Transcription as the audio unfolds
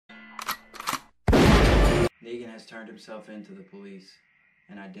Negan has turned himself into the police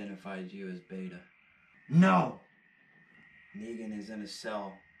and identified you as Beta. No! Negan is in a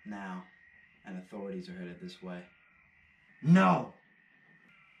cell now, and authorities are headed this way. No!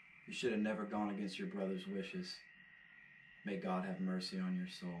 You should have never gone against your brother's wishes. May God have mercy on your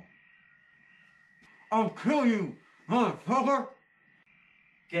soul. I'll kill you, motherfucker!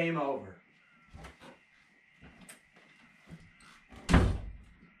 Game over.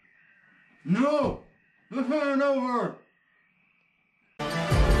 No! This ain't over!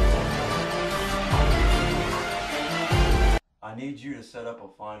 I need you to set up a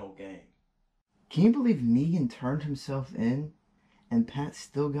final game. Can you believe Negan turned himself in and Pat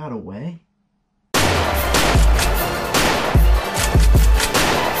still got away?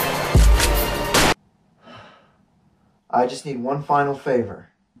 I just need one final favor.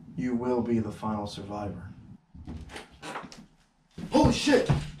 You will be the final survivor. Holy shit!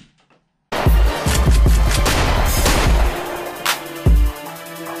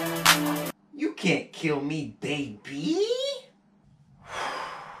 You can't kill me, baby!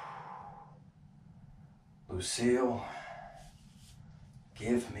 Lucille,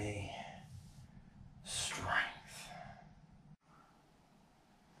 give me strength.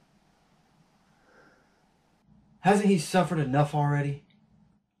 Hasn't he suffered enough already?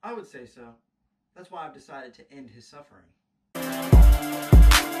 I would say so. That's why I've decided to end his suffering.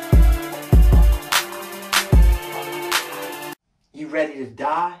 You ready to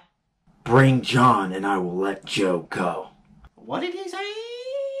die? Bring John and I will let Joe go. What did he say?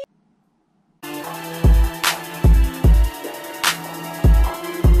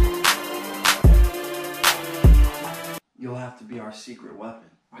 You'll have to be our secret weapon.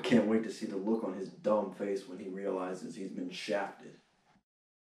 I can't wait to see the look on his dumb face when he realizes he's been shafted.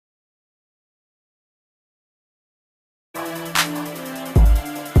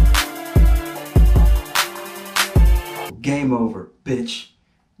 Game over, bitch.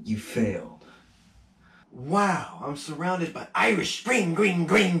 You failed. Wow, I'm surrounded by Irish Spring Green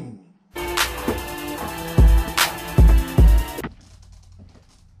Green.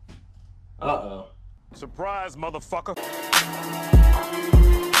 Uh-oh. Surprise, motherfucker.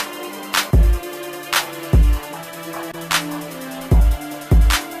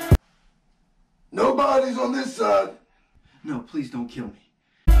 Nobody's on this side. No, please don't kill me.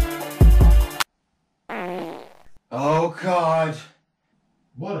 Oh, God.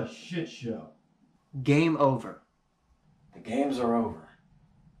 What a shit show. Game over. The games are over,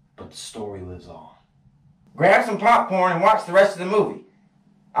 but the story lives on. Grab some popcorn and watch the rest of the movie.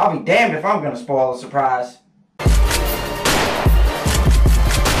 I'll be damned if I'm gonna spoil the surprise.